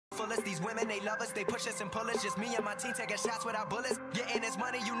us. These women, they love us, they push us and pull us. Just me and my team taking shots without bullets. Getting this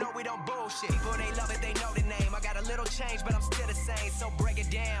money, you know we don't bullshit. People, they love it, they know the name. I got a little change, but I'm still the same. So break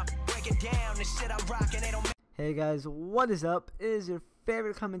it down, the shit I'm rocking, they don't. Hey guys, what is up? It is your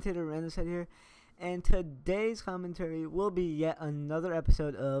favorite commentator, RandoCide here, and today's commentary will be yet another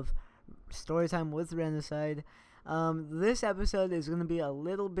episode of Storytime with RandoCide. This episode is going to be a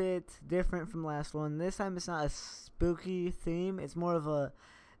little bit different from last one. This time it's not a spooky theme, it's more of a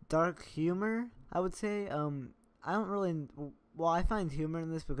dark humor, I would say. I don't really, well, I find humor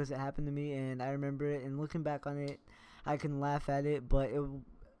in this because it happened to me and I remember it, and looking back on it, I can laugh at it, but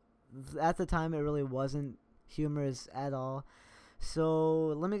at the time it really wasn't humorous at all. So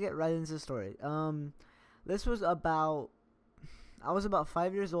let me get right into the story. This was about, I was about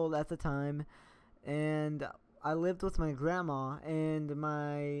 5 years old at the time, and I lived with my grandma and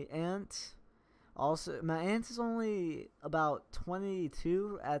my aunt. Also, my aunt is only about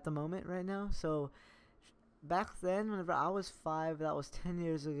 22 at the moment right now. So back then, whenever I was 5, that was 10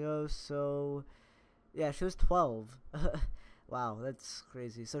 years ago. So yeah, she was 12. Wow, that's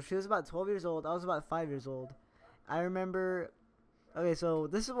crazy. So she was about 12 years old. I was about 5 years old. I remember. Okay, so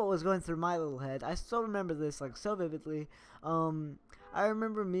this is what was going through my little head. I still remember this like so vividly. I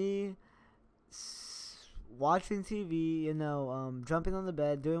remember me watching TV, you know, jumping on the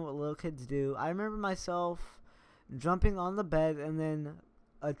bed, doing what little kids do. I remember myself jumping on the bed and then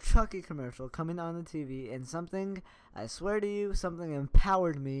a Chucky commercial coming on the TV, and something, I swear to you, something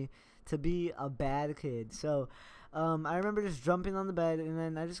empowered me to be a bad kid. So I remember just jumping on the bed, and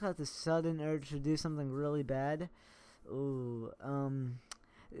then I just got this sudden urge to do something really bad. Ooh,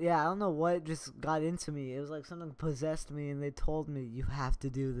 yeah, I don't know what just got into me. It was like something possessed me, and they told me, you have to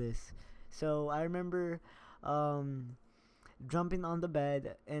do this. So I remember jumping on the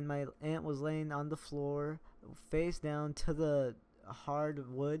bed, and my aunt was laying on the floor face down to the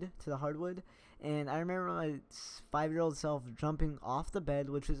hardwood, and I remember my 5-year-old self jumping off the bed,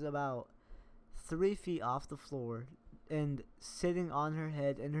 which is about 3 feet off the floor, and sitting on her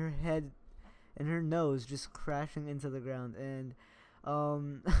head, and her nose just crashing into the ground. And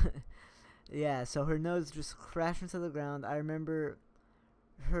yeah, so her nose just crashed into the ground. I remember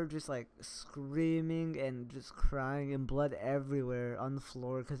her just like screaming and just crying, and blood everywhere on the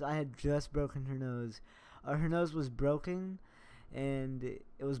floor because I had just broken her nose. Her nose was broken and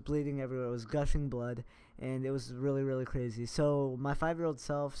it was bleeding everywhere. It was gushing blood, and it was really, really crazy. So my 5-year-old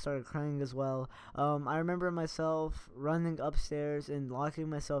self started crying as well. I remember myself running upstairs and locking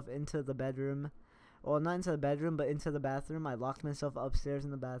myself into the bedroom. Well, not into the bedroom, but into the bathroom. I locked myself upstairs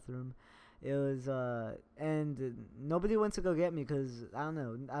in the bathroom. It was, and nobody went to go get me because, I don't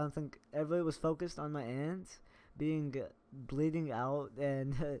know, I don't think everybody was focused on my aunt bleeding out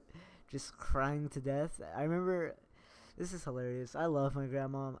and just crying to death. I remember, this is hilarious. I love my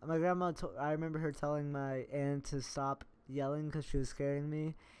grandma. My grandma, I remember her telling my aunt to stop yelling because she was scaring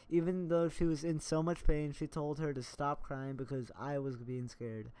me. Even though she was in so much pain, she told her to stop crying because I was being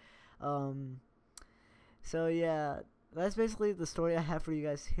scared. So yeah, that's basically the story I have for you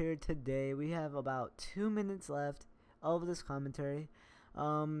guys here today. We have about 2 minutes left of this commentary.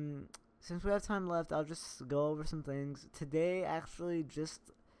 Since we have time left, I'll just go over some things. Today, actually,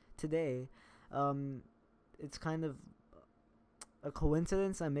 just today, it's kind of a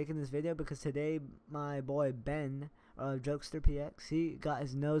coincidence I'm making this video because today my boy Ben, Jokester PX, he got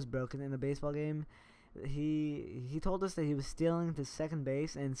his nose broken in a baseball game. He told us that he was stealing to second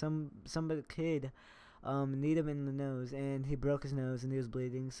base, and some kid kneed him in the nose, and he broke his nose and he was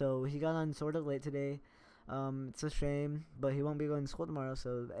bleeding. So he got on sort of late today. It's a shame, but he won't be going to school tomorrow,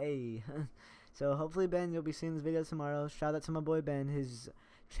 so hey. So hopefully, Ben, you'll be seeing this video tomorrow. Shout out to my boy Ben. His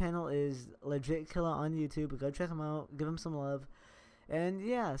channel is Legit Killer on YouTube. Go check him out, give him some love. And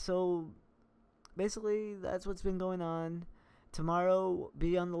yeah, so basically that's what's been going on. Tomorrow,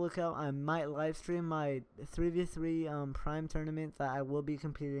 be on the lookout. I might live stream my 3v3 Prime tournament that I will be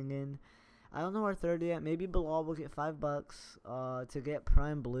competing in. I don't know our third yet. Maybe Bilal will get $5 to get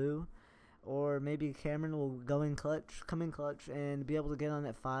Prime Blue, or maybe Cameron will come in clutch, and be able to get on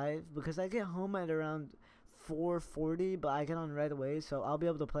at 5, because I get home at around 4:40, but I get on right away, so I'll be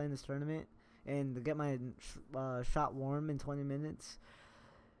able to play in this tournament and get my shot warm in 20 minutes.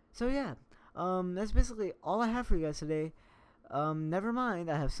 So yeah, that's basically all I have for you guys today. Never mind,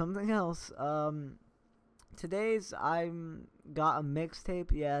 I have something else. Today's I got a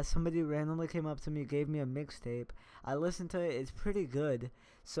mixtape. Yeah, somebody randomly came up to me, gave me a mixtape. I listened to it. It's pretty good.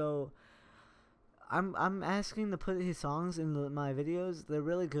 So I'm asking to put his songs in my videos. They're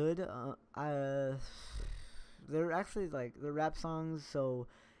really good. They're actually like they're rap songs, so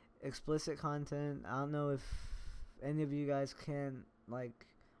explicit content. I don't know if any of you guys can like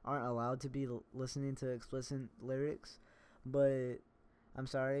aren't allowed to be listening to explicit lyrics, but I'm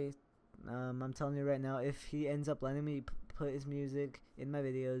sorry. I'm telling you right now, if he ends up letting me put his music in my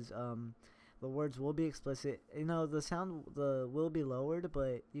videos, the words will be explicit. You know, the sound will be lowered,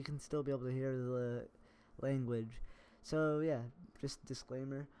 but you can still be able to hear the language. So yeah, just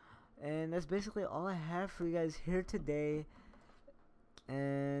disclaimer. And that's basically all I have for you guys here today.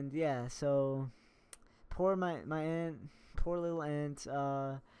 And yeah, so poor my aunt, poor little aunt.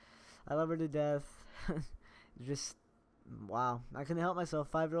 I love her to death. Just wow, I couldn't help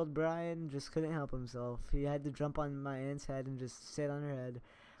myself. 5-year-old Brian just couldn't help himself. He had to jump on my aunt's head and just sit on her head,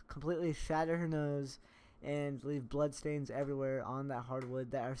 completely shatter her nose, and leave bloodstains everywhere on that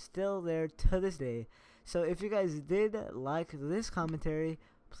hardwood that are still there to this day. So if you guys did like this commentary,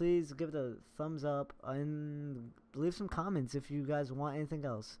 please give it a thumbs up and leave some comments if you guys want anything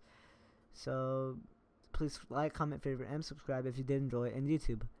else. So please like, comment, favorite, and subscribe if you did enjoy. And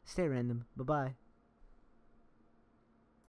YouTube, stay random. Bye bye.